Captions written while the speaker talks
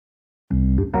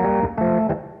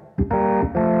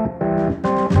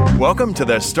Welcome to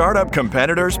the Startup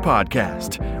Competitors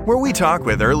Podcast, where we talk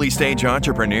with early-stage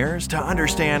entrepreneurs to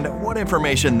understand what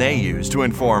information they use to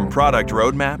inform product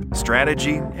roadmap,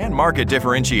 strategy, and market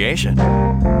differentiation.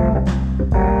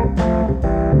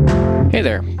 Hey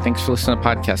there. Thanks for listening to the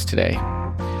podcast today.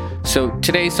 So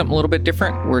today, something a little bit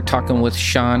different. We're talking with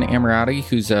Sean Ammirati,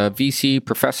 who's a VC,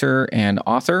 professor, and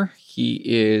author. He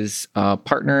is a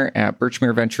partner at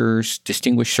Birchmere Ventures,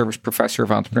 Distinguished Service Professor of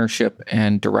Entrepreneurship,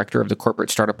 and Director of the Corporate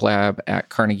Startup Lab at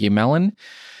Carnegie Mellon.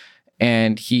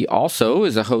 And he also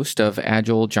is a host of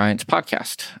Agile Giants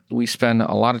podcast. We spend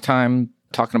a lot of time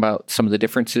talking about some of the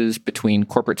differences between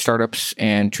corporate startups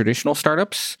and traditional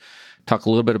startups. Talk a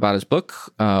little bit about his book,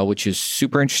 which is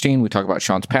super interesting. We talk about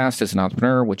Sean's past as an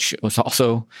entrepreneur, which was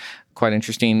also quite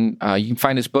interesting. You can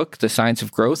find his book, The Science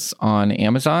of Growth, on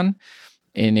Amazon.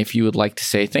 And if you would like to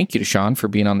say thank you to Sean for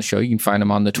being on the show, you can find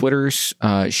him on the Twitters,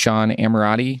 Sean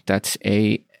Ammirati, that's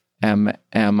AMMIRATI,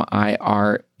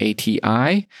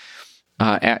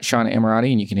 at Sean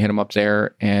Ammirati, and you can hit him up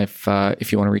there if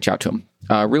you want to reach out to him.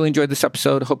 Really enjoyed this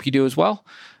episode. Hope you do as well.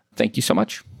 Thank you so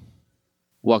much.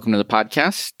 Welcome to the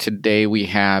podcast. Today we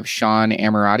have Sean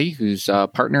Ammirati, who's a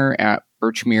partner at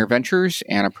Birchmere Ventures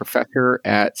and a professor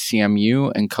at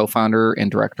CMU and co-founder and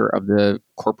director of the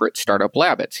Corporate Startup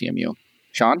Lab at CMU.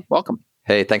 Sean, welcome.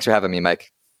 Hey, thanks for having me,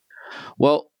 Mike.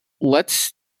 Well,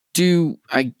 let's do,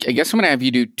 I guess I'm going to have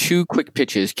you do two quick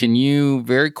pitches. Can you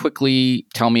very quickly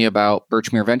tell me about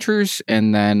Birchmere Ventures?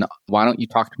 And then why don't you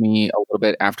talk to me a little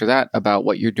bit after that about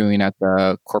what you're doing at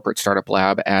the Corporate Startup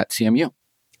Lab at CMU?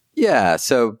 Yeah,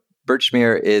 so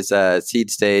Birchmere is a seed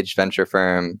stage venture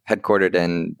firm headquartered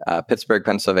in Pittsburgh,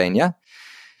 Pennsylvania,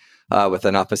 with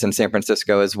an office in San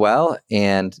Francisco as well.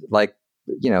 And like,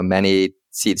 many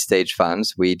seed stage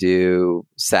funds, we do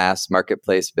SaaS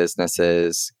marketplace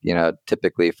businesses,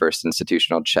 typically first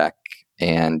institutional check.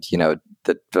 And,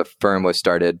 the firm was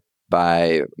started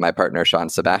by my partner, Sean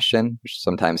Sebastian, which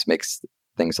sometimes makes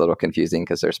things a little confusing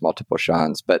because there's multiple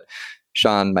Seans. But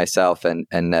Sean, myself, and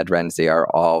Ned Renzi are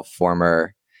all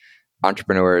former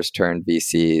entrepreneurs turned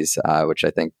VCs, which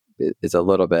I think is a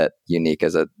little bit unique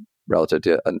as a relative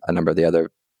to a number of the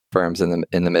other firms in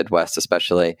the Midwest,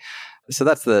 especially. So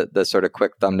that's the sort of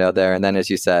quick thumbnail there. And then, as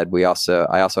you said, I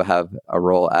also have a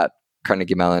role at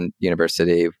Carnegie Mellon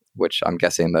University, which I'm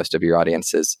guessing most of your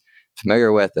audience is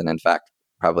familiar with, and in fact,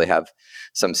 probably have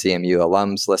some CMU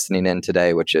alums listening in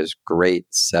today, which is great.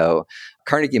 So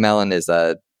Carnegie Mellon is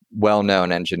a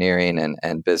well-known engineering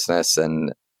and business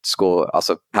and school.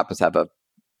 Also happens to have a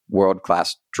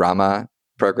world-class drama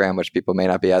program, which people may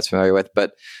not be as familiar with,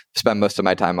 but spend most of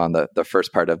my time on the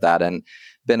first part of that, and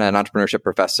been an entrepreneurship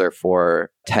professor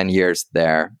for 10 years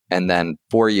there. And then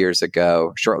 4 years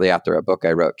ago, shortly after a book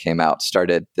I wrote came out,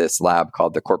 started this lab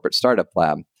called the Corporate Startup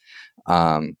Lab,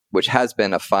 which has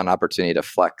been a fun opportunity to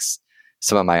flex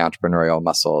some of my entrepreneurial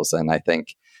muscles, and I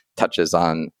think touches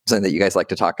on something that you guys like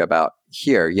to talk about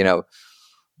here.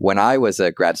 When I was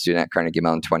a grad student at Carnegie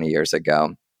Mellon 20 years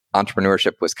ago,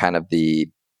 entrepreneurship was kind of the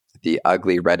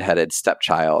ugly redheaded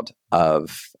stepchild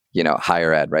of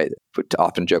higher ed, right? I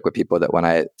often joke with people that when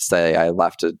I say I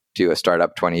left to do a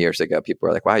startup 20 years ago, people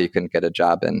are like, wow, you couldn't get a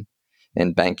job in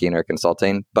banking or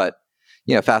consulting. But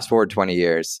fast forward 20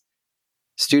 years,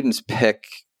 students pick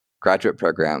graduate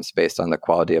programs based on the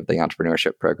quality of the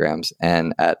entrepreneurship programs.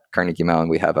 And at Carnegie Mellon,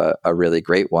 we have a really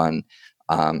great one.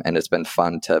 And it's been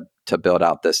fun to build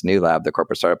out this new lab, the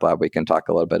Corporate Startup Lab, we can talk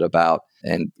a little bit about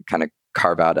and kind of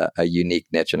carve out a unique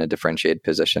niche and a differentiated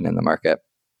position in the market.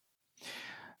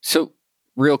 So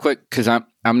real quick, because I'm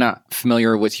not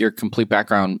familiar with your complete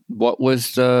background, what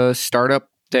was the startup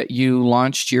that you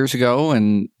launched years ago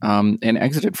and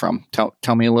exited from?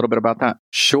 Tell me a little bit about that.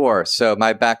 Sure. So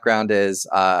my background is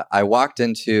I walked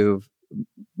into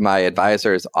my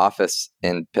advisor's office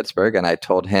in Pittsburgh and I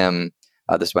told him,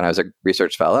 this is when I was a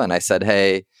research fellow, and I said,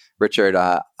 hey, Richard,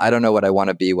 I don't know what I want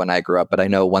to be when I grow up, but I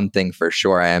know one thing for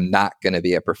sure, I am not going to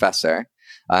be a professor.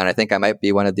 And I think I might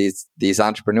be one of these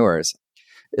entrepreneurs.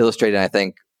 Illustrating, I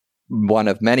think, one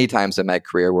of many times in my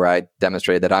career where I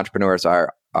demonstrated that entrepreneurs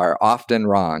are often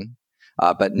wrong,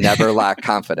 but never lack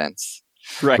confidence.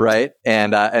 Right.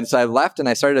 And so I left and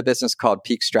I started a business called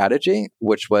Peak Strategy,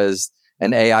 which was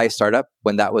an AI startup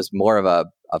when that was more of a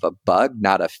bug,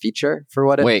 not a feature for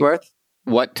what it's worth.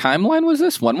 What timeline was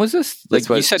this? When was this? Like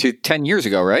you said 10 years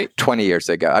ago, right? 20 years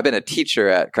ago. I've been a teacher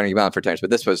at Carnegie Mellon for 10 years, but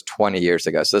this was 20 years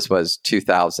ago. So this was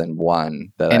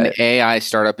 2001. AI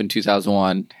startup in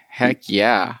 2001. Heck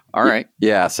yeah. All right.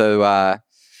 Yeah. So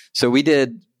we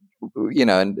did,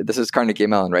 and this is Carnegie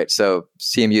Mellon, right? So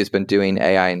CMU has been doing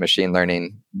AI and machine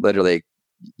learning literally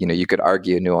you could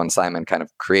argue Newell and Simon kind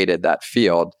of created that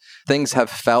field. Things have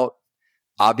felt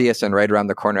obvious and right around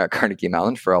the corner at Carnegie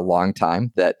Mellon for a long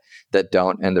time that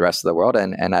don't in the rest of the world.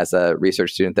 And as a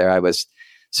research student there, I was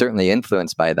certainly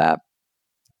influenced by that.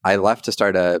 I left to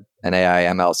start an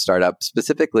AI ML startup,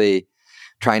 specifically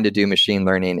trying to do machine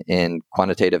learning in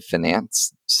quantitative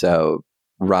finance. So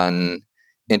run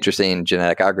interesting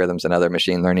genetic algorithms and other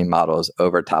machine learning models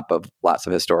over top of lots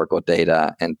of historical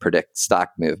data and predict stock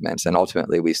movements. And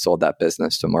ultimately, we sold that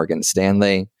business to Morgan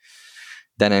Stanley.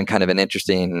 Then in kind of an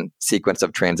interesting sequence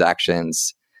of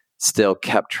transactions, still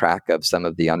kept track of some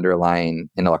of the underlying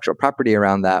intellectual property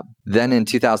around that. Then in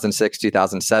 2006,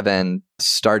 2007,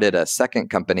 started a second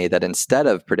company that instead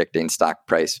of predicting stock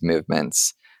price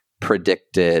movements,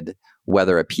 predicted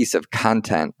whether a piece of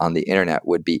content on the internet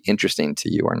would be interesting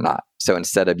to you or not. So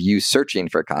instead of you searching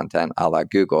for content a la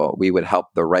Google, we would help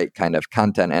the right kind of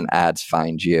content and ads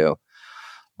find you.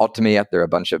 Ultimately, after a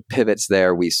bunch of pivots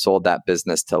there, we sold that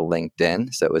business to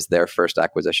LinkedIn. So it was their first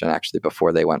acquisition actually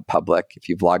before they went public. If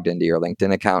you've logged into your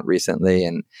LinkedIn account recently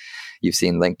and you've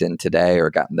seen LinkedIn today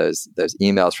or gotten those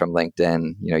emails from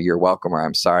LinkedIn, you're welcome or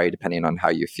I'm sorry, depending on how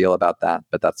you feel about that.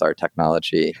 But that's our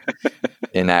technology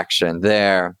in action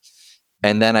there.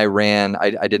 And then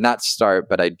I did not start,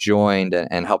 but I joined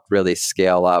and helped really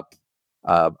scale up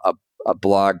a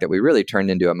blog that we really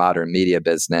turned into a modern media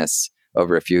business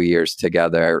over a few years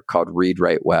together called Read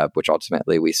Write Web, which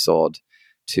ultimately we sold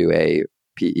to a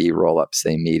PE roll-up,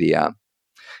 Say Media.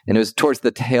 And it was towards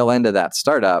the tail end of that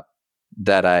startup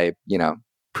that I,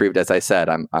 proved, as I said,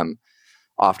 I'm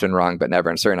often wrong, but never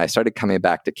uncertain. I started coming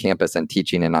back to campus and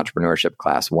teaching an entrepreneurship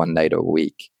class one night a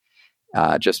week,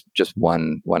 just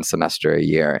one semester a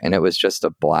year. And it was just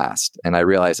a blast. And I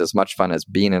realized as much fun as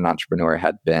being an entrepreneur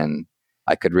had been,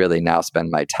 I could really now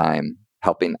spend my time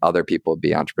helping other people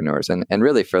be entrepreneurs. And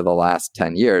really for the last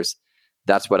 10 years,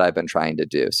 that's what I've been trying to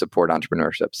do, support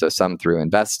entrepreneurship. So some through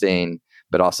investing,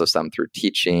 but also some through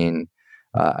teaching.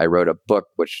 I wrote a book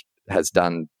which has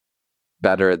done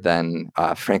better than,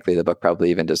 frankly, the book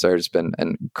probably even deserves. It's been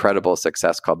an incredible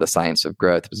success called The Science of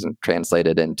Growth. It was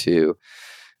translated into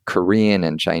Korean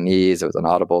and Chinese. It was an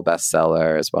Audible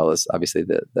bestseller, as well as obviously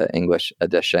the English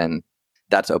edition.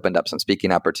 That's opened up some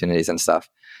speaking opportunities and stuff.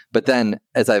 But then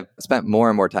as I've spent more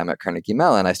and more time at Carnegie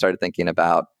Mellon, I started thinking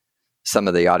about some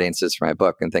of the audiences for my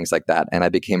book and things like that. And I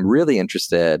became really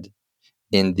interested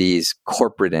in these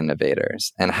corporate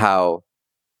innovators and how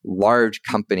large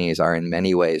companies are in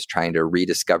many ways trying to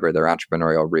rediscover their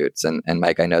entrepreneurial roots. And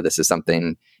Mike, I know this is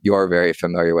something you're very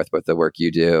familiar with the work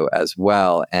you do as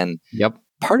well. And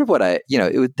part of what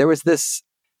there was this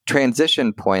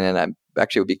transition point, and I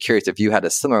actually would be curious if you had a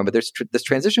similar one, but there's this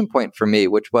transition point for me,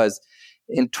 which was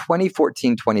in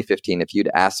 2014, 2015, if you'd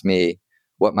asked me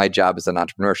what my job as an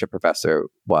entrepreneurship professor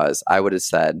was, I would have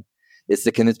said, it's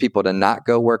to convince people to not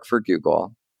go work for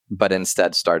Google, but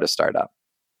instead start a startup,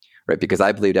 right? Because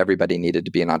I believed everybody needed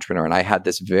to be an entrepreneur. And I had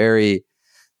this very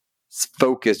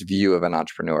focused view of an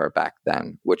entrepreneur back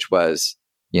then, which was,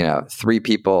 3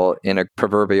 people in a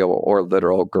proverbial or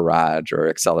literal garage or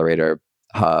accelerator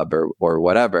hub or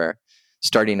whatever,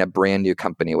 starting a brand new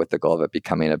company with the goal of it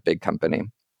becoming a big company.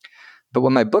 But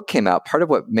when my book came out, part of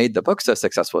what made the book so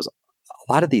successful was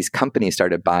a lot of these companies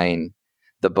started buying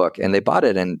the book, and they bought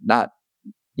it in not,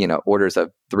 orders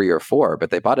of 3 or 4,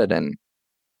 but they bought it in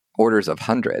orders of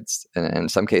hundreds and in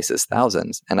some cases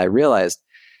thousands. And I realized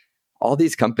all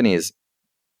these companies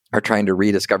are trying to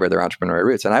rediscover their entrepreneurial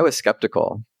roots. And I was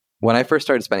skeptical. When I first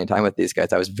started spending time with these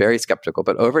guys, I was very skeptical.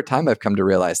 But over time, I've come to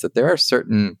realize that there are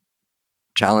certain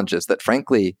challenges that,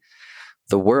 frankly,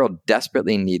 the world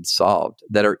desperately needs solved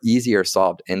that are easier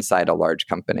solved inside a large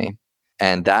company.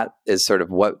 And that is sort of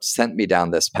what sent me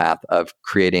down this path of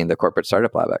creating the Corporate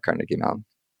Startup Lab at Carnegie Mellon.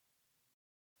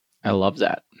 I love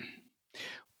that.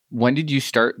 When did you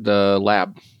start the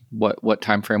lab? What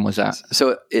time frame was that?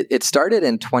 So it started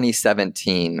in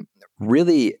 2017,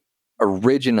 really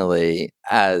originally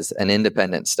as an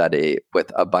independent study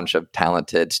with a bunch of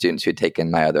talented students who'd taken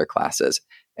my other classes.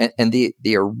 And the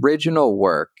original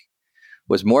work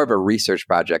was more of a research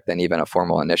project than even a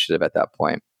formal initiative at that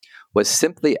point, was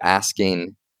simply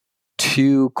asking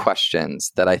 2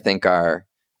 questions that I think are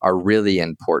really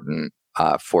important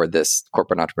for this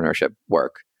corporate entrepreneurship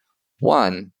work.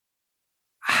 One,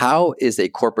 how is a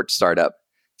corporate startup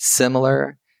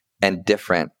similar and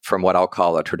different from what I'll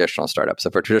call a traditional startup?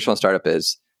 So for a traditional startup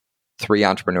is 3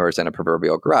 entrepreneurs in a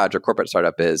proverbial garage. A corporate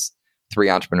startup is 3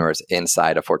 entrepreneurs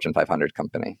inside a Fortune 500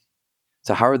 company.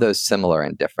 So how are those similar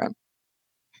and different?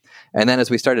 And then as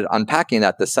we started unpacking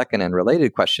that, the second and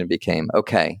related question became,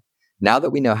 okay, now that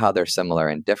we know how they're similar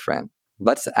and different,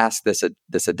 let's ask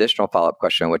this additional follow-up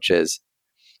question, which is,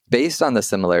 based on the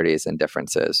similarities and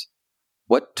differences,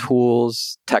 what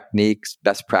tools, techniques,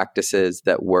 best practices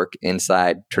that work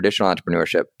inside traditional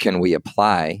entrepreneurship can we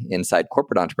apply inside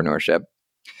corporate entrepreneurship?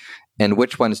 And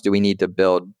which ones do we need to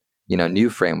build, new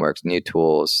frameworks, new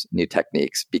tools, new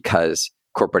techniques, because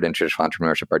corporate and traditional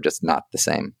entrepreneurship are just not the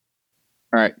same?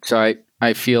 All right. So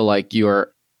I feel like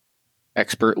you're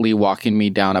expertly walking me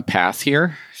down a path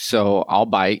here. So I'll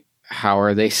bite. How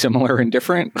are they similar and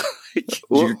different?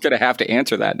 You're going to have to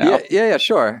answer that now. Yeah,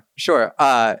 sure.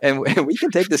 And we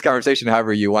can take this conversation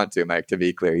however you want to, Mike, to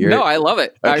be clear. No, I love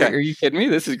it. Okay. Are you kidding me?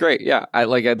 This is great. Yeah.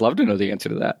 I'd love to know the answer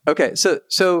to that. Okay.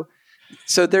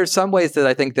 So there's some ways that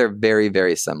I think they're very,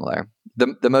 very similar.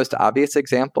 The most obvious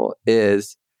example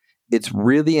is it's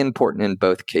really important in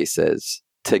both cases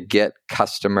to get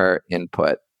customer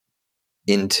input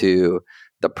into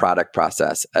the product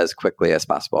process as quickly as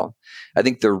possible. I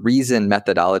think the reason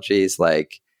methodologies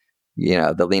like,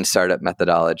 the lean startup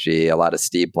methodology, a lot of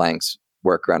Steve Blank's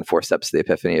work around 4 steps to the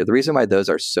epiphany, the reason why those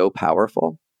are so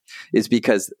powerful is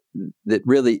because it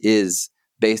really is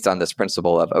based on this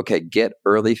principle of, okay, get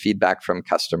early feedback from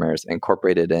customers,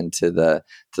 incorporate it into the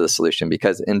solution.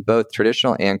 Because in both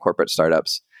traditional and corporate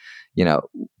startups,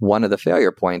 one of the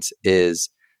failure points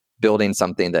is building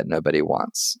something that nobody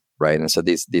wants, right? And so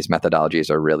these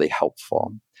methodologies are really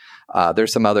helpful.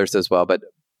 There's some others as well, but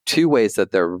 2 ways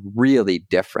that they're really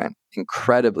different,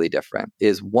 incredibly different,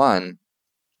 is one,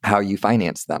 how you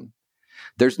finance them.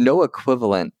 There's no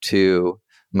equivalent to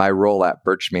my role at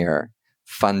Birchmere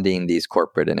funding these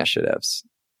corporate initiatives.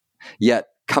 Yet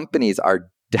companies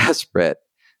are desperate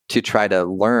to try to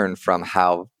learn from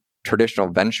how traditional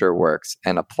venture works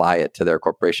and apply it to their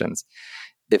corporations.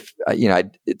 If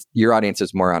your audience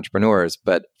is more entrepreneurs,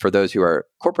 but for those who are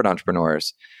corporate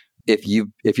entrepreneurs,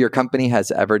 if your company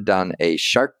has ever done a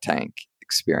Shark Tank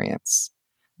experience,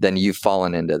 then you've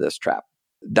fallen into this trap.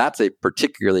 That's a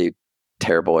particularly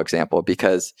terrible example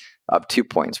because of 2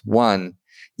 points. One,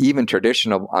 even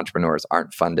traditional entrepreneurs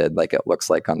aren't funded like it looks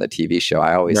like on the TV show.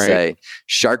 I always say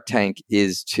Shark Tank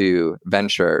is to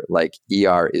venture like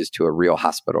ER is to a real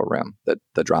hospital room,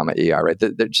 the drama ER, right?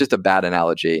 They're just a bad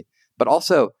analogy. But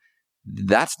also,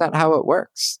 that's not how it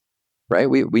works, right?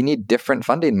 We need different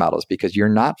funding models because you're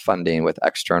not funding with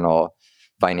external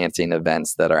financing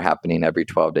events that are happening every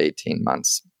 12 to 18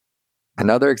 months.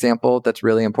 Another example that's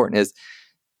really important is,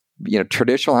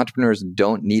 traditional entrepreneurs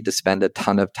don't need to spend a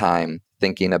ton of time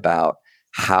thinking about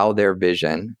how their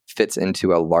vision fits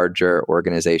into a larger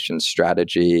organization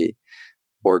strategy,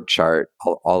 org chart,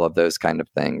 all of those kind of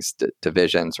things,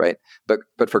 divisions, right?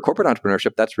 But for corporate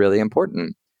entrepreneurship, that's really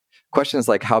important. Questions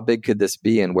like how big could this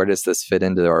be and where does this fit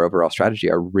into our overall strategy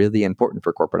are really important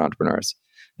for corporate entrepreneurs.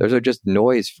 Those are just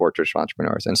noise for traditional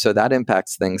entrepreneurs. And so that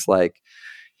impacts things like,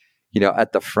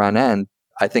 at the front end,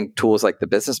 I think tools like the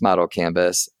business model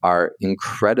canvas are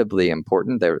incredibly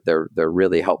important. They're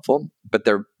really helpful, but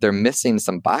they're missing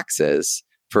some boxes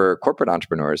for corporate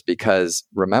entrepreneurs because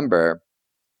remember,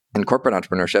 in corporate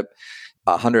entrepreneurship,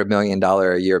 $100 million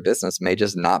a year business may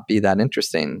just not be that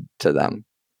interesting to them.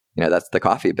 That's the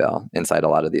coffee bill inside a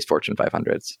lot of these Fortune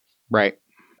 500s. Right.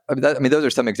 I mean, those are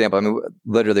some examples. I mean,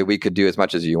 literally, we could do as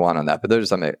much as you want on that, but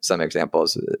those are some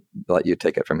examples. I'll let you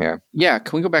take it from here. Yeah.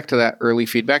 Can we go back to that early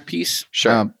feedback piece?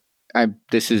 Sure.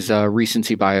 This is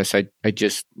recency bias. I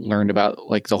just learned about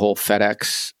like the whole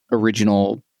FedEx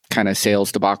original kind of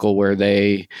sales debacle where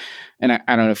they, and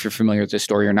I don't know if you're familiar with this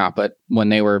story or not, but when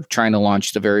they were trying to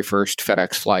launch the very first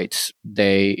FedEx flights,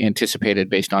 they anticipated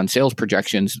based on sales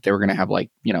projections that they were going to have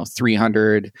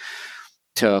 300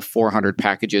 to 400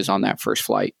 packages on that first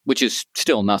flight, which is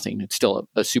still nothing. It's still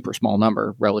a super small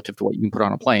number relative to what you can put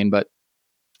on a plane, but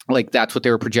that's what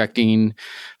they were projecting.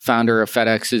 Founder of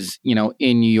FedEx is,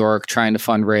 in New York trying to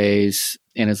fundraise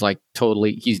and is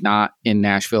he's not in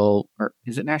Nashville, or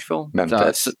is it Nashville?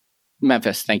 Memphis.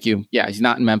 Memphis. Thank you. Yeah. He's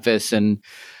not in Memphis and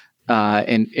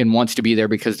wants to be there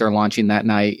because they're launching that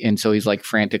night. And so he's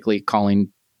frantically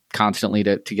calling constantly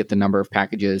to get the number of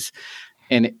packages.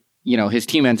 And his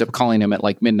team ends up calling him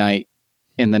at midnight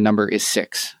and the number is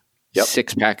 6. Yep.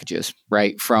 6 packages,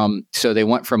 right? So they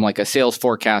went from a sales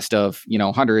forecast of,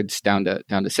 hundreds down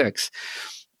to 6.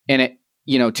 And it,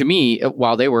 to me,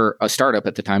 while they were a startup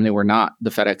at the time, they were not the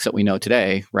FedEx that we know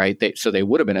today, right? So they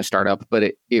would have been a startup, but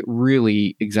it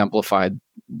really exemplified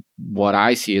what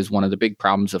I see as one of the big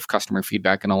problems of customer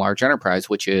feedback in a large enterprise,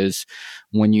 which is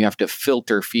when you have to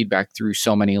filter feedback through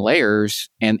so many layers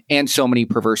and so many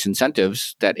perverse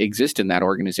incentives that exist in that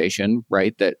organization,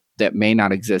 right? That may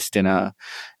not exist in a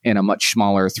much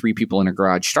smaller 3 people in a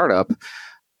garage startup.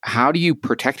 How do you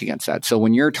protect against that? So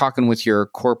when you're talking with your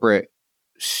corporate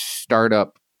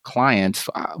startup clients,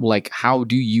 like how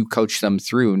do you coach them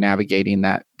through navigating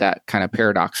that kind of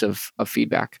paradox of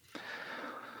feedback?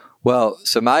 Well,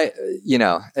 so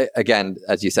again,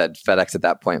 as you said, FedEx at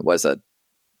that point was a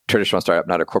traditional startup,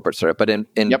 not a corporate startup. But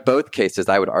in both cases,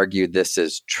 I would argue this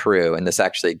is true. And this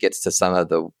actually gets to some of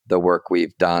the work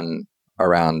we've done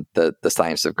around the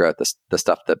science of growth, the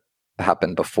stuff that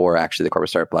happened before actually the Corporate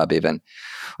Startup Lab even.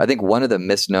 I think one of the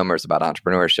misnomers about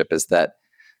entrepreneurship is that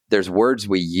there's words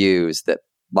we use that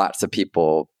lots of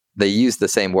people, they use the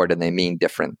same word and they mean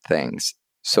different things.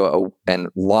 So, and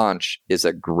launch is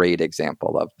a great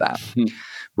example of that,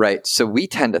 right? So we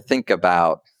tend to think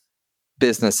about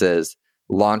businesses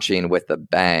launching with a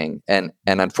bang. And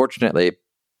unfortunately,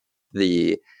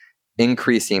 the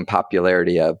increasing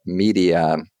popularity of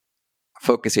media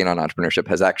focusing on entrepreneurship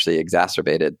has actually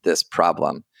exacerbated this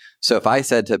problem. So if I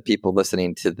said to people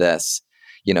listening to this,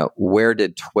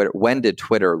 when did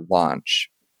Twitter launch?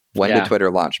 When did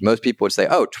Twitter launch? Most people would say,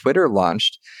 oh, Twitter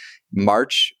launched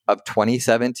March of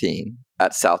 2017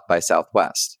 at South by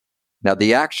Southwest. Now,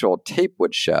 the actual tape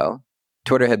would show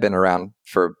Twitter had been around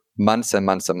for months and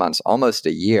months and months, almost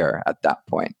a year at that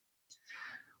point.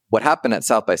 What happened at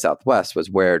South by Southwest was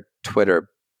where Twitter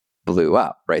blew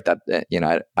up, right? That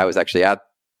I was actually at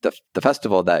the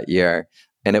festival that year,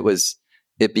 and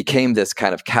it became this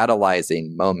kind of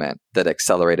catalyzing moment that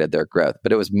accelerated their growth.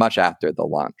 But it was much after the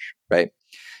launch, right?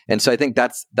 And so I think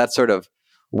that's sort of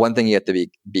one thing you have to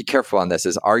be careful on. This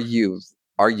is, are you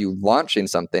launching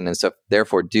something, and so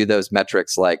therefore do those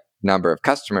metrics like number of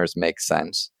customers make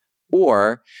sense,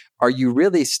 or are you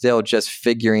really still just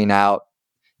figuring out,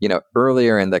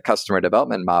 earlier in the customer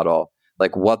development model,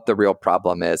 like what the real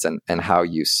problem is and how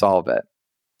you solve it?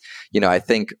 I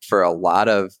think for a lot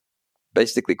of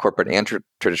basically corporate and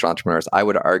traditional entrepreneurs, I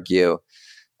would argue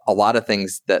a lot of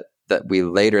things that we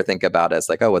later think about as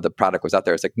like, oh, well, the product was out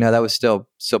there. It's like, no, that was still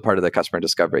part of the customer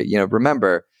discovery.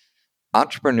 Remember,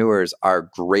 entrepreneurs are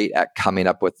great at coming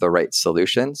up with the right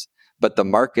solutions, but the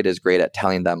market is great at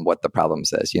telling them what the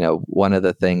problems is. One of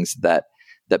the things that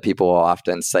people will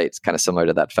often cite, kind of similar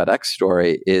to that FedEx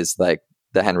story, is like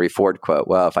the Henry Ford quote.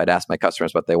 Well, if I'd asked my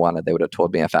customers what they wanted, they would have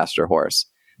told me a faster horse.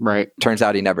 Right. Turns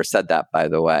out he never said that, by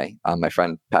the way. My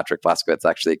friend Patrick Blaskowitz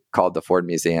actually called the Ford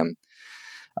Museum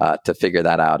to figure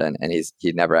that out. And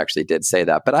he never actually did say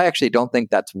that. But I actually don't think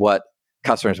that's what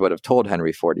customers would have told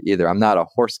Henry Ford either. I'm not a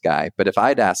horse guy. But if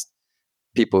I'd asked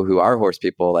people who are horse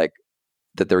people, like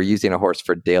that they're using a horse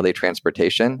for daily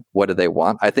transportation, what do they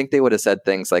want? I think they would have said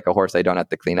things like a horse I don't have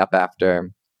to clean up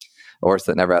after, a horse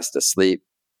that never has to sleep,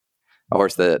 a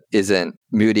horse that isn't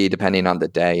moody depending on the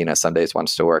day. Some days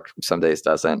wants to work, some days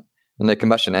doesn't. And the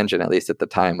combustion engine, at least at the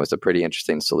time, was a pretty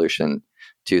interesting solution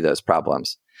to those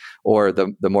problems. Or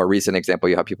the more recent example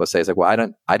you have people say is like, well,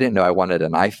 I didn't know I wanted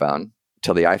an iPhone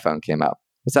till the iPhone came out.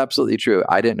 It's absolutely true.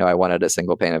 I didn't know I wanted a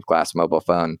single pane of glass mobile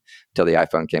phone till the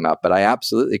iPhone came out. But I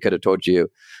absolutely could have told you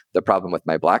the problem with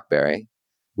my BlackBerry,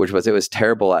 which was it was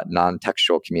terrible at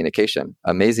non-textual communication,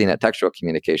 amazing at textual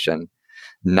communication,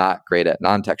 not great at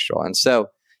non-textual. And so,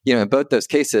 in both those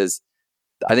cases,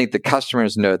 I think the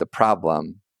customers know the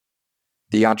problem.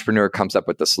 The entrepreneur comes up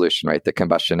with the solution, right? The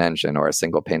combustion engine or a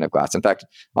single pane of glass. In fact,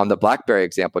 on the BlackBerry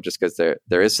example, just because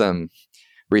there is some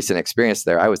recent experience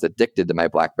there, I was addicted to my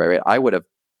BlackBerry. I would have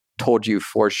told you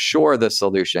for sure the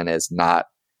solution is not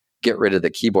get rid of the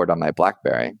keyboard on my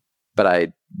BlackBerry, but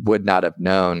I would not have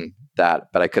known that.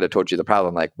 But I could have told you the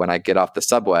problem. Like when I get off the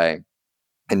subway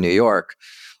in New York,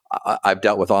 I've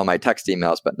dealt with all my text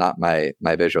emails, but not my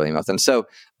visual emails. And so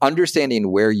understanding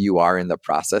where you are in the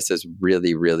process is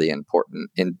really, really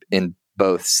important in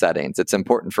both settings. It's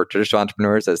important for traditional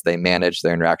entrepreneurs as they manage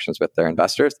their interactions with their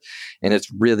investors. And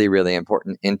it's really, really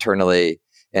important internally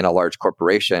in a large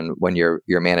corporation when you're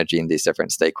managing these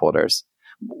different stakeholders.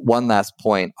 One last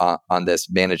point on this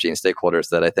managing stakeholders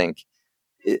that I think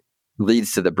it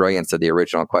leads to the brilliance of the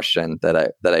original question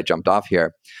that I jumped off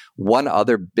here. One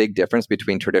other big difference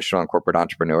between traditional and corporate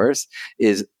entrepreneurs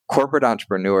is corporate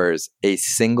entrepreneurs, a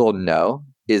single no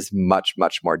is much,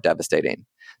 much more devastating.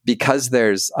 Because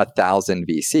there's 1,000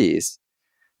 VCs,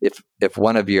 if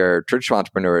one of your traditional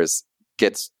entrepreneurs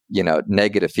gets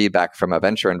negative feedback from a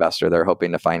venture investor they're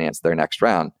hoping to finance their next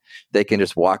round, they can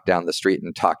just walk down the street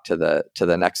and talk to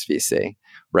the next VC,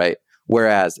 right?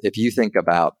 Whereas if you think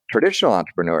about traditional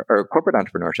entrepreneur or corporate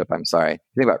entrepreneurship, think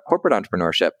about corporate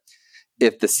entrepreneurship,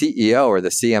 if the CEO or the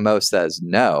CMO says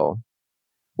no,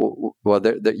 well,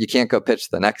 you can't go pitch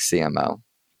the next CMO,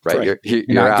 right? You're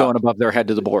not going above their head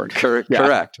to the board.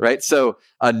 Correct, right? So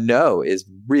a no is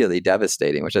really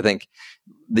devastating, which I think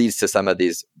leads to some of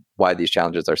these why these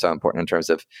challenges are so important in terms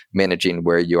of managing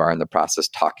where you are in the process,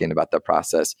 talking about the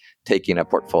process, taking a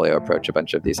portfolio approach, a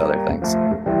bunch of these other things.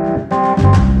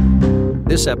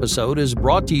 This episode is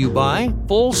brought to you by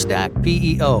Full Stack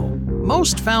PEO.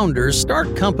 Most founders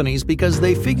start companies because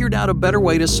they figured out a better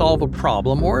way to solve a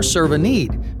problem or serve a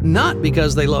need, not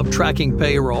because they love tracking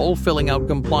payroll, filling out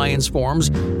compliance forms,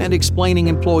 and explaining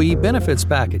employee benefits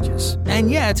packages.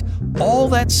 And yet, all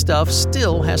that stuff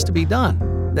still has to be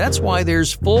done. That's why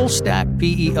there's Full Stack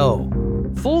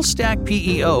PEO. Full Stack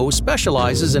PEO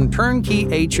specializes in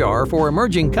turnkey HR for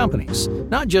emerging companies,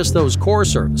 not just those core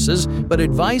services, but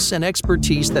advice and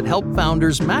expertise that help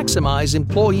founders maximize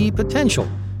employee potential.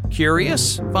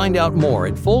 Curious? Find out more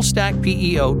at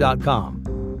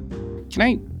fullstackpeo.com. Can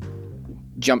I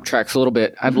jump tracks a little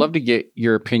bit? I'd love to get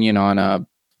your opinion on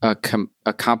a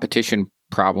competition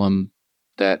problem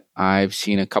that I've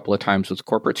seen a couple of times with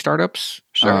corporate startups.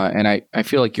 Sure. And I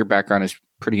feel like your background is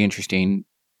pretty interesting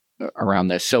around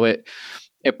this. So at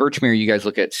Birchmere, you guys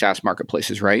look at SaaS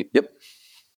marketplaces, right? Yep.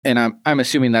 And I'm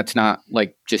assuming that's not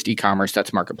like just e-commerce,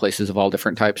 that's marketplaces of all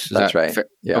different types. Is that's that right. fair?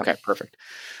 Yeah. Okay, perfect.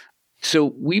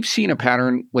 So we've seen a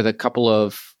pattern with a couple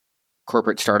of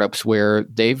corporate startups where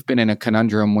they've been in a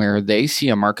conundrum where they see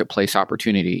a marketplace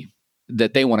opportunity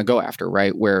that they want to go after,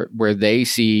 right? Where they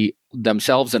see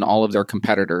themselves and all of their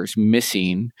competitors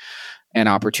missing an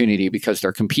opportunity because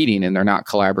they're competing and they're not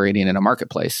collaborating in a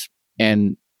marketplace.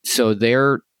 And so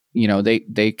they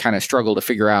kind of struggle to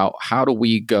figure out, how do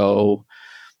we go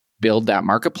build that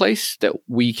marketplace that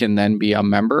we can then be a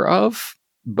member of,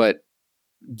 but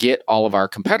get all of our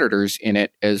competitors in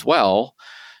it as well.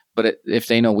 But if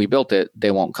they know we built it, they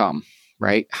won't come,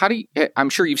 right? I'm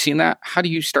sure you've seen that. How do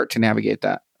you start to navigate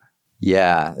that?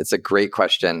 Yeah, it's a great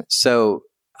question. So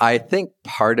I think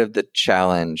part of the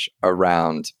challenge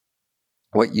around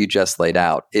what you just laid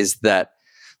out is that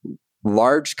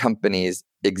large companies,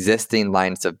 existing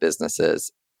lines of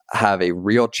businesses, have a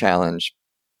real challenge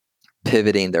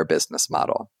pivoting their business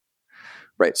model,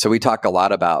 right? So we talk a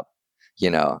lot about,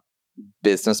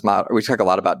 business model. We talk a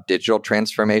lot about digital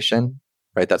transformation,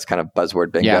 right? That's kind of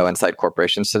buzzword bingo inside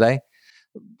corporations today.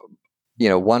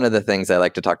 One of the things I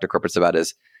like to talk to corporates about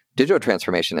is digital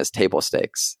transformation is table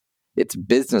stakes. It's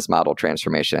business model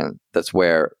transformation that's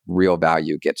where real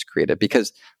value gets created.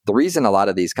 Because the reason a lot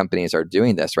of these companies are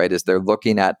doing this, right, is they're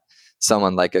looking at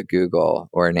someone like a Google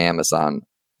or an Amazon,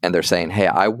 and they're saying, hey,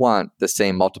 I want the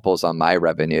same multiples on my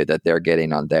revenue that they're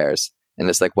getting on theirs. And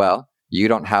it's like, well, you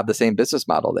don't have the same business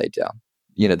model they do.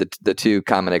 The two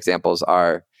common examples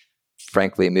are,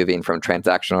 frankly, moving from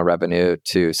transactional revenue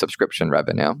to subscription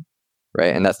revenue,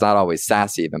 right? And that's not always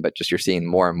SaaS even, but just you're seeing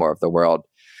more and more of the world,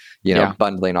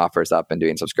 bundling offers up and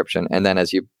doing subscription. And then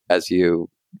as you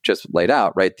just laid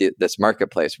out, right, this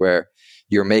marketplace where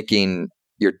you're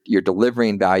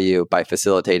delivering value by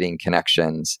facilitating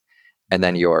connections, and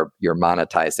then you're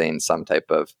monetizing some type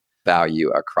of value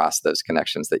across those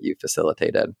connections that you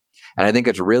facilitated. And I think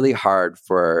it's really hard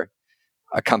for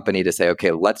a company to say,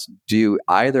 okay, let's do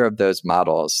either of those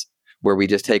models where we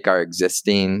just take our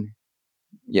existing,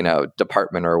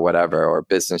 department or whatever, or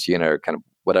business unit, or kind of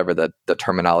whatever the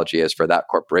terminology is for that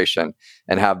corporation,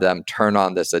 and have them turn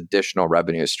on this additional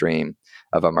revenue stream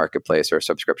of a marketplace or a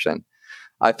subscription.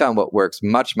 I found what works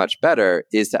much, much better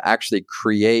is to actually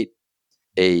create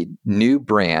a new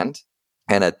brand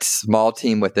and a small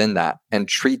team within that, and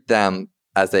treat them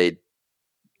as a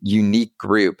unique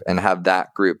group, and have that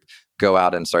group go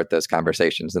out and start those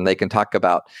conversations. And they can talk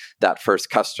about that first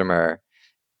customer,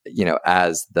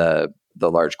 as the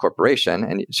large corporation.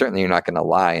 And certainly you're not going to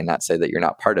lie and not say that you're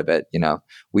not part of it.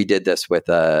 We did this with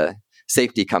a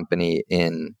safety company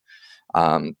in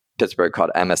Pittsburgh called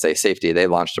MSA Safety. They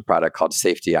launched a product called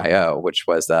Safety.io, which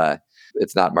was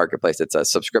it's not marketplace, it's a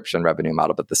subscription revenue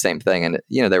model, but the same thing. And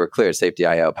they were clear,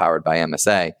 Safety.io powered by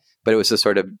MSA, but it was a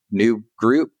sort of new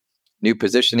group, new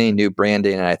positioning, new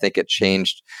branding, and I think it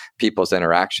changed people's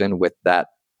interaction with that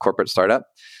corporate startup.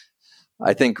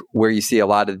 I think where you see a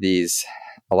lot of these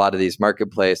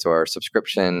marketplace or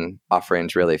subscription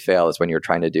offerings really fail is when you're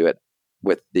trying to do it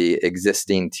with the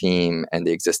existing team and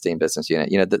the existing business unit.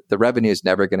 The revenue is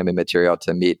never going to be material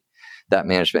to meet that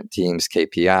management team's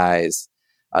KPIs.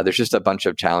 There's just a bunch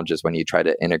of challenges when you try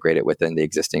to integrate it within the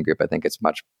existing group. I think it's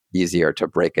much easier to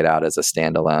break it out as a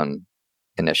standalone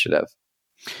initiative.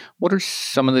 What are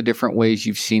some of the different ways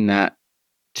you've seen that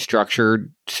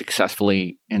structured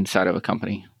successfully inside of a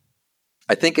company?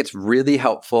 I think it's really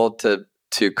helpful to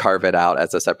carve it out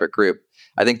as a separate group.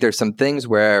 I think there's some things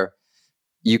where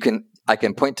I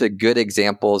can point to good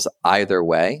examples either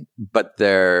way, but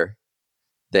they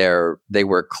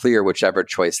were clear whichever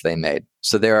choice they made.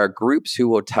 So there are groups who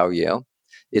will tell you,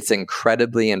 it's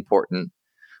incredibly important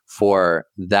for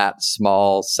that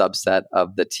small subset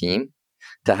of the team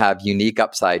to have unique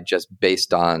upside just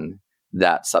based on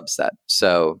that subset.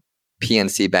 So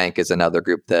PNC Bank is another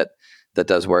group that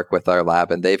does work with our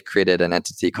lab, and they've created an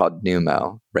entity called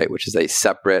Numo, right, which is a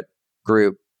separate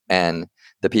group. And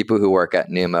the people who work at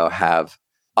Numo have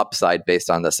upside based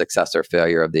on the success or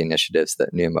failure of the initiatives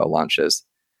that Numo launches.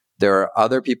 There are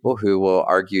other people who will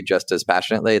argue just as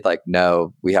passionately, like,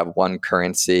 no, we have one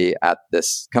currency at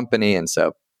this company. And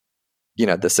so,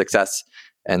 the success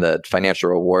and the financial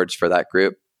rewards for that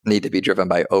group need to be driven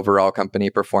by overall company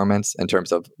performance in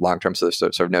terms of long-term, so there's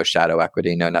sort of no shadow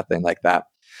equity, no nothing like that.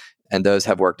 And those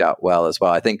have worked out well as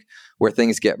well. I think where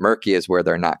things get murky is where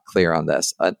they're not clear on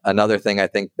this. Another thing I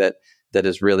think that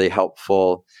is really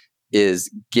helpful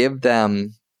is give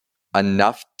them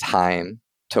enough time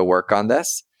to work on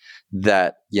this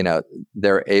that,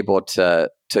 they're able to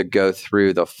go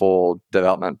through the full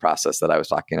development process that I was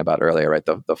talking about earlier, right?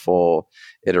 The full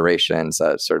iterations,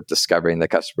 sort of discovering the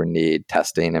customer need,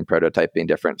 testing and prototyping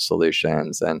different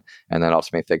solutions, and then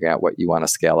ultimately figuring out what you want to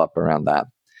scale up around that.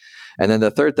 And then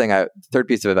the third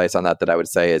piece of advice on that I would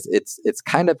say is it's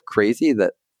kind of crazy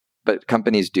but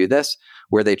companies do this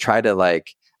where they try to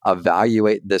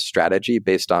evaluate this strategy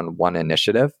based on one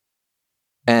initiative.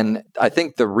 And I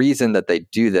think the reason that they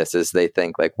do this is they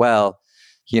think I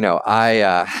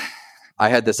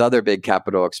had this other big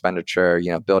capital expenditure,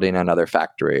 building another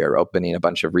factory or opening a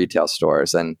bunch of retail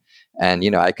stores, and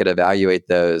I could evaluate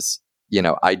those,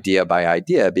 idea by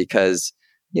idea because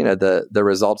the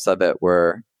results of it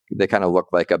they kind of look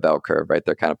like a bell curve, right?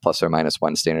 They're kind of plus or minus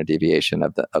one standard deviation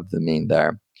of the mean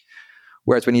there.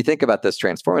 Whereas when you think about this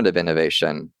transformative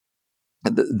innovation,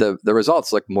 the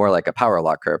results look more like a power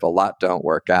law curve. A lot don't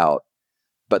work out,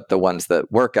 but the ones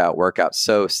that work out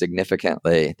so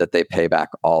significantly that they pay back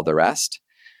all the rest.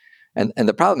 And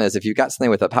the problem is, if you've got something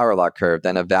with a power law curve,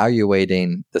 then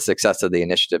evaluating the success of the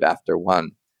initiative after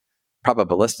one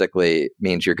probabilistically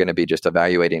means you're going to be just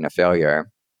evaluating a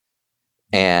failure.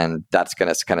 And that's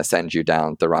going to kind of send you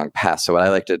down the wrong path. So what I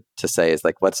like to say is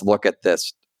let's look at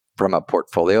this from a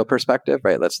portfolio perspective,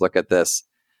 right? Let's look at this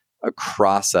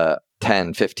across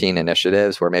 10, 15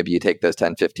 initiatives where maybe you take those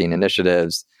 10, 15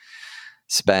 initiatives,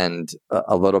 spend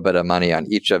a little bit of money on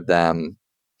each of them,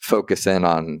 focus in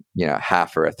on,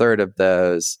 half or a third of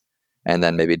those, and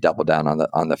then maybe double down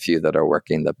on the few that are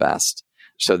working the best.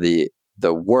 So the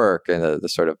work and the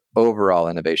sort of overall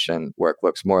innovation work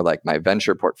looks more like my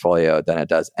venture portfolio than it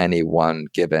does any one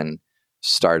given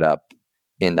startup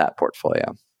in that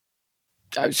portfolio.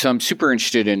 So I'm super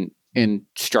interested in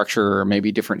structure, or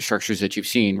maybe different structures that you've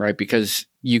seen, right? Because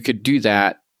you could do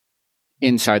that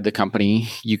inside the company.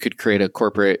 You could create a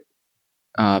corporate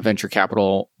venture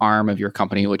capital arm of your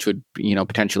company, which would,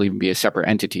 potentially even be a separate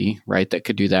entity, right? That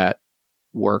could do that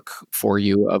work for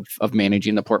you of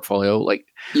managing the portfolio.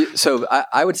 So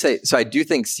I would say, I do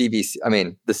think CVC,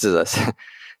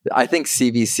 I think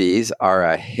CVCs are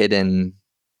a hidden,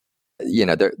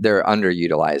 they're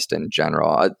underutilized in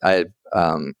general. I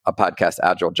a podcast,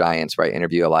 Agile Giants, where I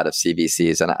interview a lot of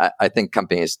CVCs, and I think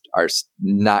companies are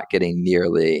not getting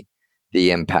nearly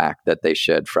the impact that they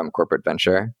should from corporate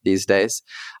venture these days.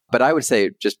 But I would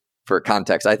say, just for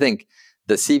context, I think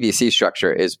the CVC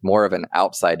structure is more of an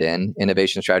outside-in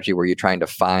innovation strategy where you're trying to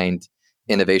find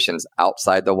innovations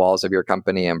outside the walls of your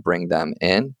company and bring them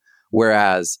in.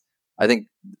 Whereas I think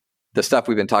the stuff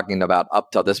we've been talking about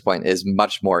up till this point is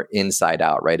much more inside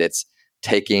out, right? It's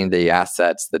taking the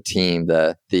assets, the team,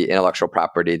 the intellectual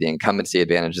property, the incumbency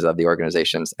advantages of the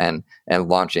organizations and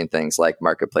launching things like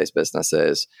marketplace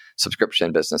businesses,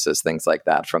 subscription businesses, things like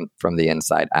that from the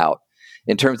inside out.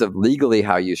 In terms of legally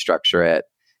how you structure it,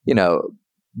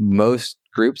 most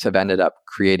groups have ended up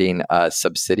creating a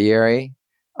subsidiary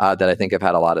that I think have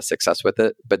had a lot of success with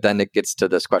it. But then it gets to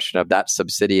this question of that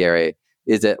subsidiary,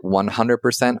 is it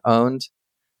 100% owned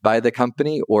by the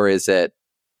company, or is it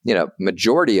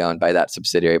majority owned by that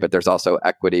subsidiary, but there's also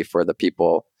equity for the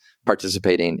people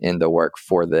participating in the work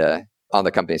on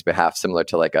the company's behalf, similar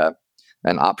to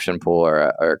an option pool or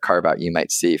a carve out you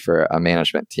might see for a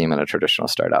management team in a traditional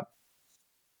startup.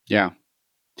 Yeah.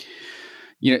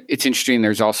 It's interesting.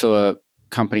 There's also a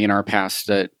company in our past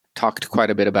that talked quite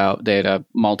a bit about, they had a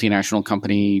multinational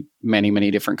company, many,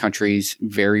 many different countries,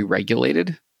 very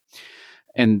regulated.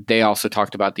 And they also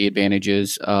talked about the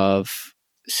advantages of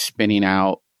spinning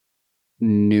out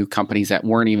new companies that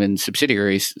weren't even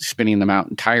subsidiaries, spinning them out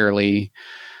entirely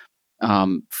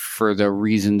for the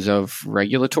reasons of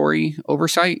regulatory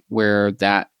oversight, where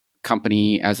that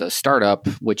company as a startup,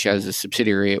 which as a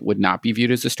subsidiary, it would not be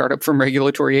viewed as a startup from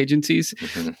regulatory agencies,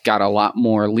 got a lot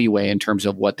more leeway in terms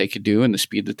of what they could do and the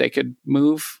speed that they could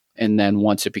move. And then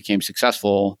once it became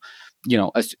successful,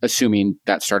 assuming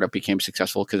that startup became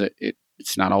successful, because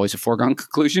it's not always a foregone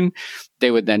conclusion,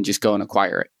 they would then just go and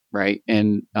acquire it, right?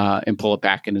 And pull it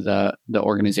back into the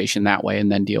organization that way,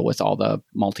 and then deal with all the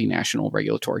multinational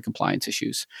regulatory compliance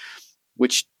issues,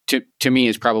 which to me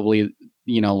is probably,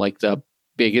 like the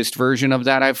biggest version of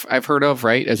that I've heard of,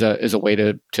 right? As a way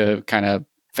to kind of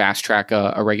fast track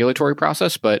a regulatory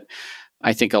process. But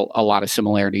I think a lot of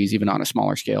similarities, even on a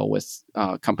smaller scale, with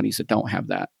companies that don't have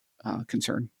that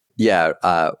concern.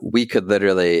 Yeah, we could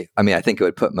literally, I think it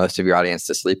would put most of your audience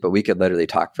to sleep, but we could literally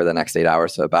talk for the next 8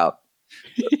 hours about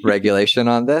regulation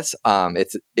on this.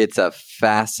 It's a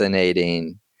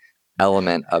fascinating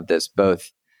element of this,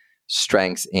 both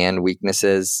strengths and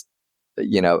weaknesses,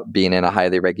 being in a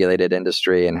highly regulated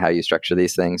industry and how you structure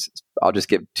these things. I'll just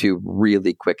give 2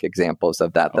 really quick examples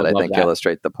of that I think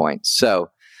illustrate the point. So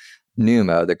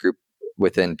Numo, the group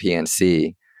within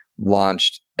PNC,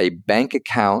 launched a bank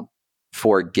account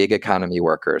for gig economy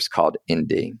workers called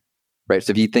Indie, right?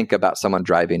 So if you think about someone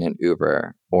driving an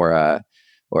Uber or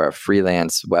a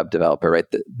freelance web developer, right?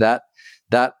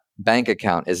 That bank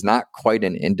account is not quite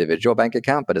an individual bank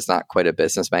account, but it's not quite a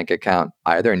business bank account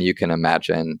either. And you can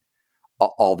imagine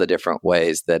all the different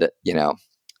ways that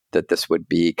that this would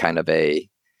be it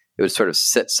would sort of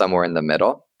sit somewhere in the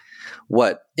middle.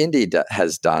 What Indie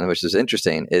has done, which is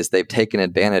interesting, is they've taken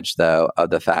advantage, though, of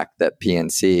the fact that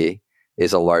PNC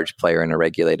is a large player in a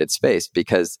regulated space,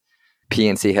 because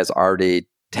PNC has already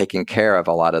taken care of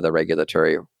a lot of the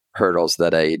regulatory hurdles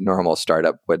that a normal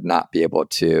startup would not be able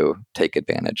to take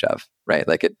advantage of, right?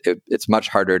 Like it's much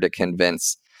harder to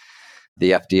convince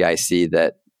the FDIC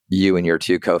that you and your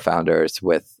 2 co-founders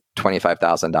with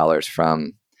 $25,000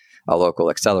 from a local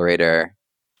accelerator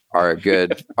are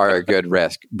a good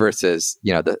risk versus,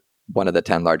 one of the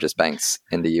 10 largest banks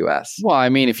in the US. Well,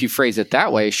 if you phrase it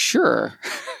that way, sure.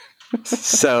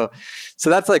 So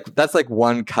that's like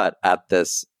one cut at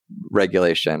this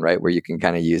regulation, right? Where you can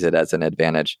kind of use it as an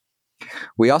advantage.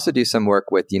 We also do some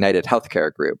work with United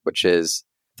Healthcare Group, which is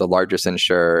the largest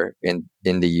insurer in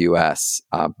the US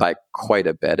by quite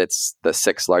a bit. It's the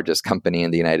 6th largest company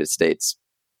in the United States,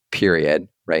 period,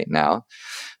 right now.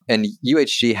 And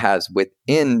UHG has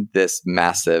within this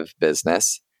massive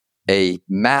business a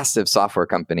massive software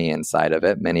company inside of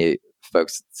it. Many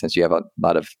folks, since you have a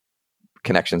lot of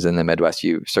connections in the Midwest,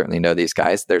 you certainly know these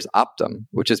guys. There's Optum,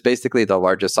 which is basically the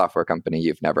largest software company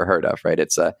you've never heard of, right?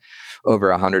 It's a over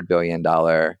 $100 billion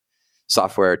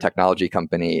software technology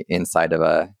company inside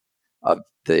of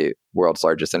the world's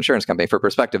largest insurance company. For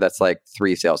perspective, that's like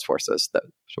 3 sales forces. That's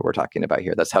what we're talking about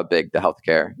here. That's how big the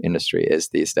healthcare industry is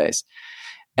these days.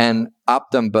 And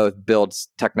Optum both builds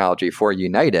technology for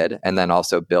United and then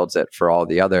also builds it for all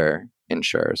the other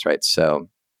insurers, right? So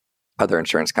other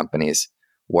insurance companies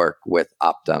work with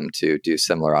Optum to do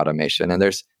similar automation. And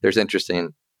there's interesting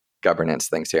governance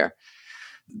things here.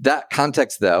 That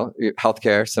context, though,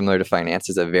 healthcare, similar to finance,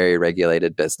 is a very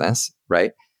regulated business,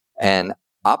 right? And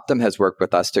Optum has worked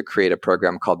with us to create a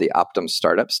program called the Optum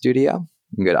Startup Studio.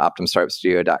 You can go to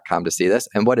optumstartupstudio.com to see this.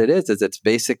 And what it is it's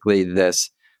basically this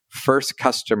first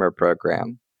customer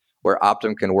program where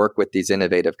Optum can work with these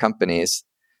innovative companies,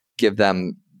 give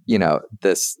them,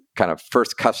 this kind of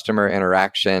first customer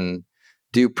interaction,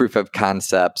 do proof of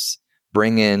concepts,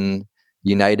 bring in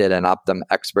United and Optum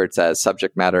experts as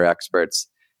subject matter experts,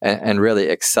 and really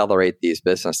accelerate these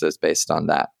businesses based on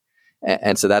that.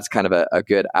 And so that's kind of a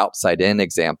good outside-in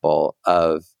example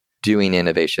of doing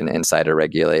innovation inside a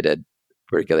regulated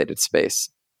space.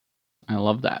 I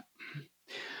love that.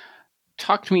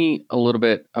 Talk to me a little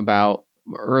bit about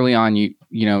early on.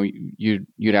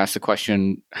 You'd asked the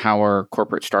question, how are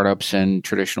corporate startups and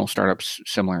traditional startups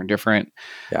similar and different?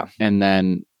 Yeah, and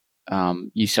then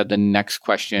you said the next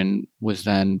question was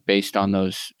then based on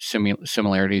those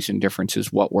similarities and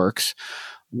differences. What works?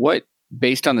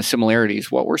 Based on the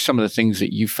similarities, what were some of the things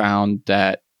that you found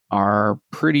that are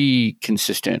pretty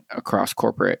consistent across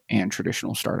corporate and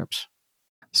traditional startups?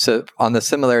 So on the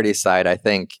similarity side, I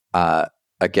think,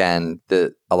 again,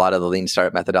 a lot of the lean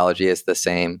startup methodology is the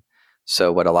same.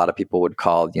 So what a lot of people would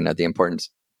call, the importance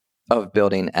of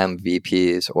building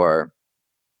MVPs, or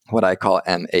what I call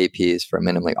MAPs, for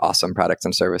minimally awesome products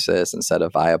and services instead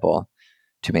of viable.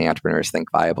 Too many entrepreneurs think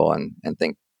viable and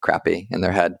think crappy in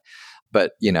their head.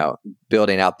 But,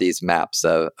 building out these maps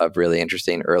of really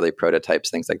interesting early prototypes,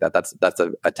 things like that, that's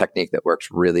a technique that works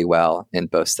really well in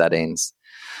both settings.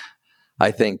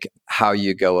 I think how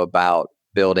you go about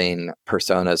building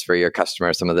personas for your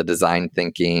customers, some of the design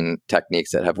thinking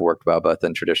techniques that have worked well both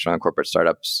in traditional and corporate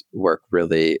startups work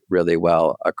really, really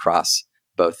well across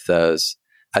both those.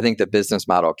 I think the business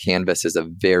model canvas is a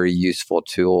very useful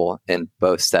tool in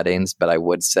both settings, but I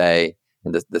would say,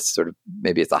 and this sort of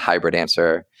maybe it's a hybrid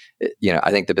answer,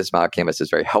 I think the business model canvas is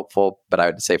very helpful, but I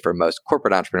would say for most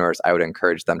corporate entrepreneurs, I would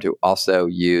encourage them to also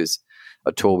use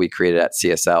a tool we created at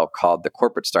CSL called the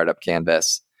Corporate Startup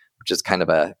Canvas, which is kind of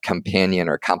a companion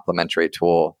or complementary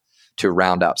tool to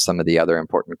round out some of the other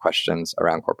important questions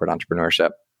around corporate entrepreneurship.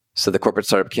 So the Corporate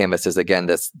Startup Canvas is, again,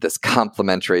 this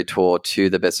complementary tool to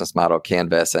the business model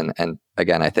canvas. And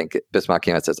again, I think business model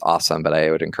canvas is awesome, but I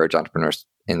would encourage entrepreneurs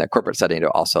in the corporate setting to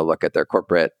also look at their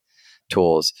corporate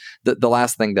tools. The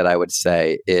last thing that I would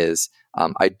say is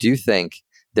I do think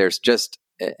there's just,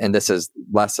 and this is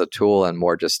less a tool and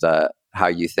more just how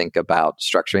you think about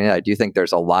structuring it. I do think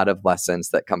there's a lot of lessons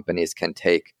that companies can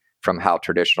take from how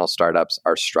traditional startups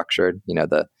are structured,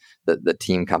 the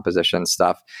team composition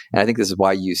stuff. And I think this is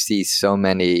why you see so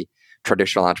many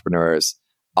traditional entrepreneurs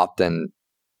often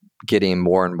getting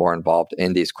more and more involved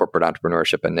in these corporate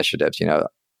entrepreneurship initiatives.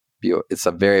 It's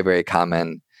a very, very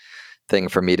common thing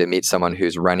for me to meet someone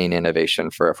who's running innovation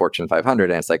for a Fortune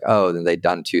 500, and it's like, oh, then they've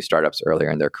done 2 startups earlier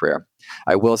in their career.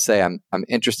 I will say I'm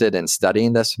interested in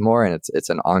studying this more, and it's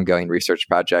an ongoing research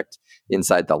project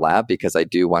inside the lab, because I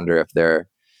do wonder if they're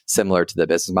similar to the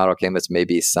business model canvas,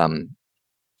 maybe some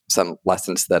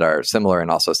lessons that are similar, and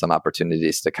also some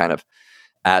opportunities to kind of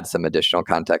add some additional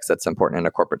context that's important in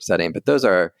a corporate setting. But those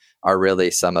are really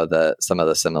some of the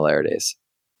similarities.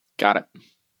 Got it.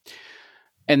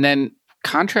 And then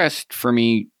contrast for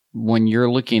me when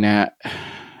you're looking at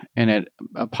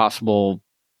a possible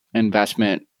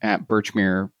investment at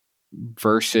Birchmere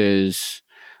versus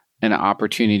an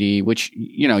opportunity, which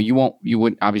you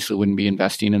wouldn't be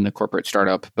investing in the corporate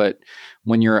startup, but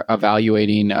when you're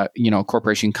evaluating, a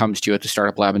corporation comes to you at the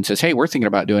startup lab and says, "Hey, we're thinking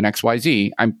about doing XYZ."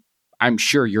 I'm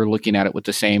sure you're looking at it with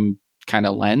the same kind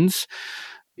of lens.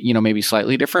 Maybe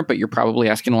slightly different, but you're probably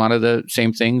asking a lot of the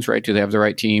same things, right? Do they have the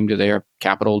right team? Do they have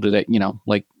capital? Do they,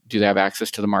 do they have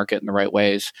access to the market in the right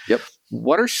ways? Yep.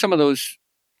 What are some of those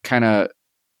kind of,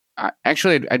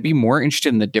 actually, I'd be more interested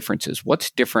in the differences. What's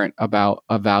different about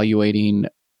evaluating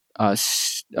a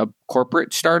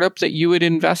corporate startup that you would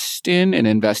invest in, and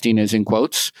investing is in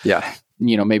quotes? Yeah.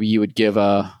 Maybe you would give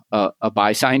a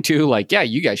buy sign to, like, yeah,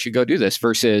 you guys should go do this,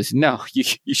 versus no, you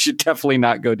should definitely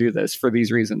not go do this for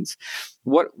these reasons.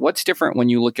 What's different when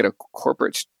you look at a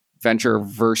corporate venture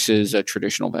versus a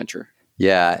traditional venture?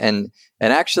 Yeah. And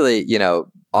actually,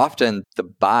 often the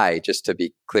buy, just to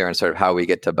be clear on sort of how we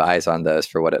get to buys on those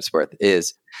for what it's worth,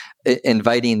 is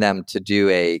inviting them to do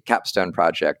a capstone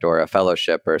project or a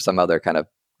fellowship or some other kind of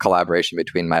collaboration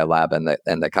between my lab and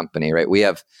the company, right?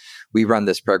 We run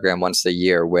this program once a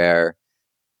year where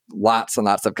lots and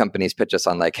lots of companies pitch us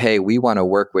on, like, hey, we want to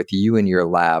work with you in your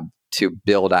lab to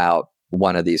build out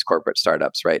one of these corporate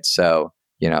startups, right? So,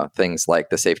 things like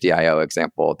the Safety.io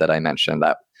example that I mentioned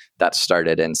that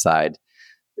started inside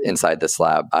this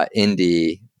lab.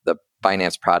 Indy, the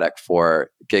finance product for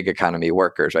gig economy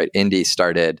workers, right? Indy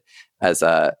started as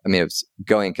it was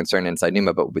going concern inside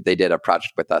Numa, but they did a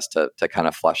project with us to kind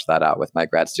of flush that out with my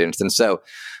grad students. And so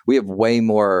we have way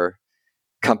more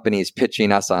companies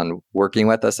pitching us on working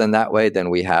with us in that way than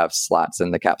we have slots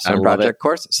in the capstone project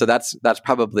course. So that's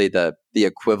probably the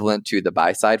equivalent to the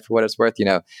buy side for what it's worth,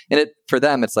 and for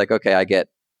them, it's like, okay, I get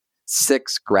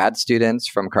 6 grad students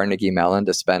from Carnegie Mellon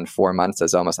to spend 4 months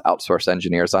as almost outsourced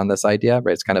engineers on this idea,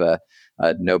 right? It's kind of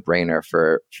a no-brainer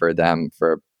for them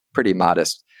for pretty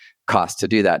modest cost to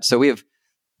do that. So we have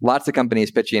lots of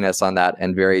companies pitching us on that,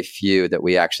 and very few that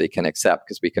we actually can accept,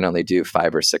 because we can only do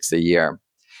 5 or 6 a year.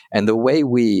 And the way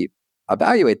we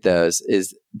evaluate those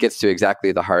gets to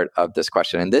exactly the heart of this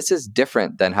question. And this is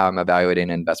different than how I'm evaluating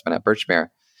an investment at Birchmere.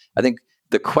 I think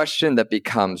the question that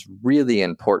becomes really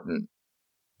important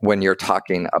when you're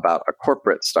talking about a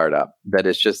corporate startup that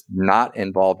is just not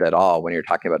involved at all when you're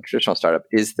talking about a traditional startup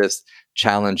is this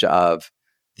challenge of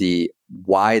the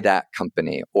why that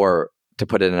company, or to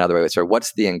put it another way, sort of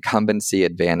what's the incumbency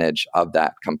advantage of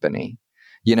that company?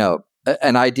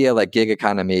 An idea like gig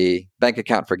economy, bank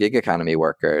account for gig economy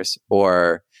workers,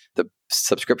 or the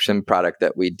subscription product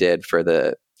that we did for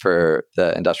the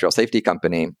industrial safety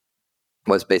company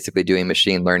was basically doing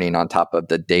machine learning on top of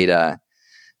the data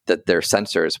that their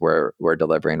sensors were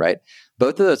delivering, right?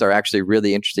 Both of those are actually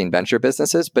really interesting venture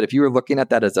businesses. But if you were looking at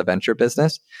that as a venture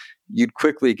business, you'd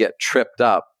quickly get tripped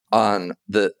up on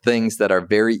the things that are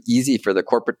very easy for the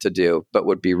corporate to do, but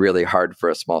would be really hard for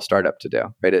a small startup to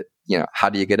do, right? How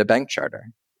do you get a bank charter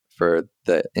for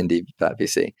the indie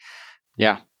VC?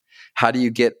 Yeah. How do you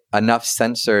get enough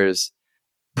sensors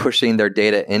pushing their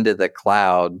data into the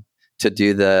cloud to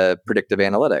do the predictive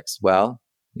analytics? Well,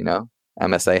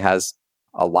 MSA has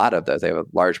a lot of those. They have a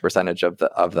large percentage of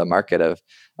the market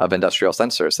of industrial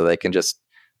sensors, so they can just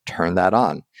turn that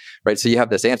on, right? So you have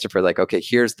this answer for like, okay,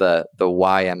 here's the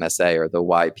why MSA or the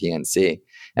why PNC.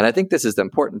 And I think this is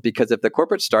important because if the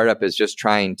corporate startup is just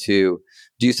trying to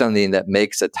do something that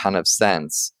makes a ton of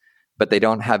sense, but they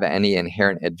don't have any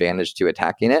inherent advantage to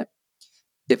attacking it,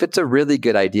 if it's a really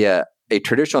good idea, a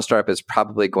traditional startup is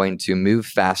probably going to move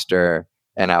faster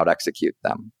and out execute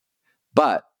them.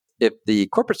 But if the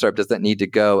corporate startup doesn't need to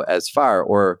go as far,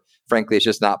 or frankly, it's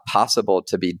just not possible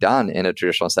to be done in a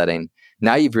traditional setting,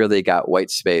 now you've really got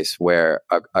white space where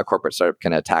a corporate startup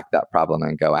can attack that problem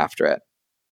and go after it.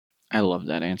 I love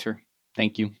that answer.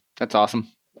 Thank you. That's awesome.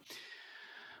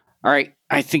 All right.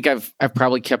 I think I've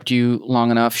probably kept you long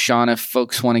enough. Sean, if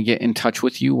folks want to get in touch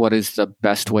with you, what is the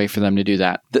best way for them to do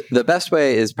that? The best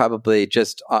way is probably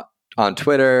just on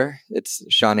Twitter. It's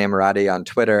Sean Ammirati on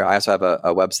Twitter. I also have a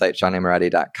website,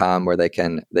 seanammirati.com, where they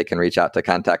can reach out to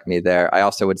contact me there. I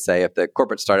also would say if the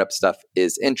corporate startup stuff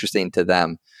is interesting to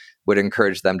them, would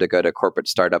encourage them to go to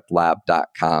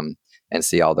corporatestartuplab.com and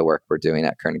see all the work we're doing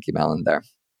at Carnegie Mellon there.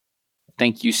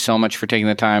 Thank you so much for taking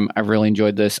the time. I've really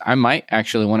enjoyed this. I might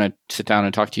actually want to sit down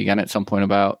and talk to you again at some point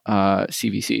about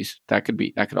CVCs. That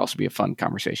could also be a fun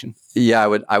conversation. Yeah,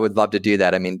 I would love to do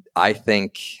that. I mean, I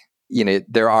think,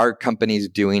 there are companies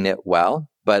doing it well,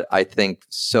 but I think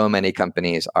so many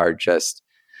companies are just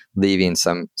leaving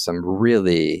some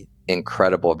really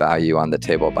incredible value on the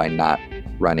table by not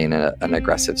running an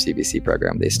aggressive CVC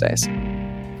program these days.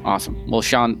 Awesome. Well,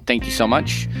 Sean, thank you so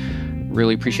much.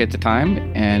 Really appreciate the time,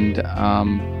 and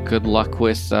good luck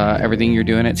with everything you're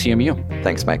doing at CMU.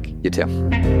 Thanks, Mike. You too.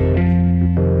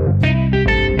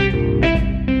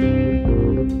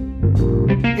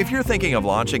 If you're thinking of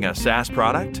launching a SaaS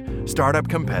product, Startup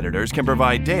Competitors can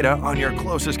provide data on your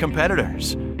closest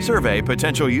competitors, survey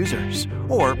potential users,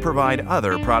 or provide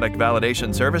other product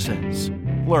validation services.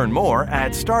 Learn more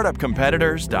at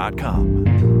startupcompetitors.com.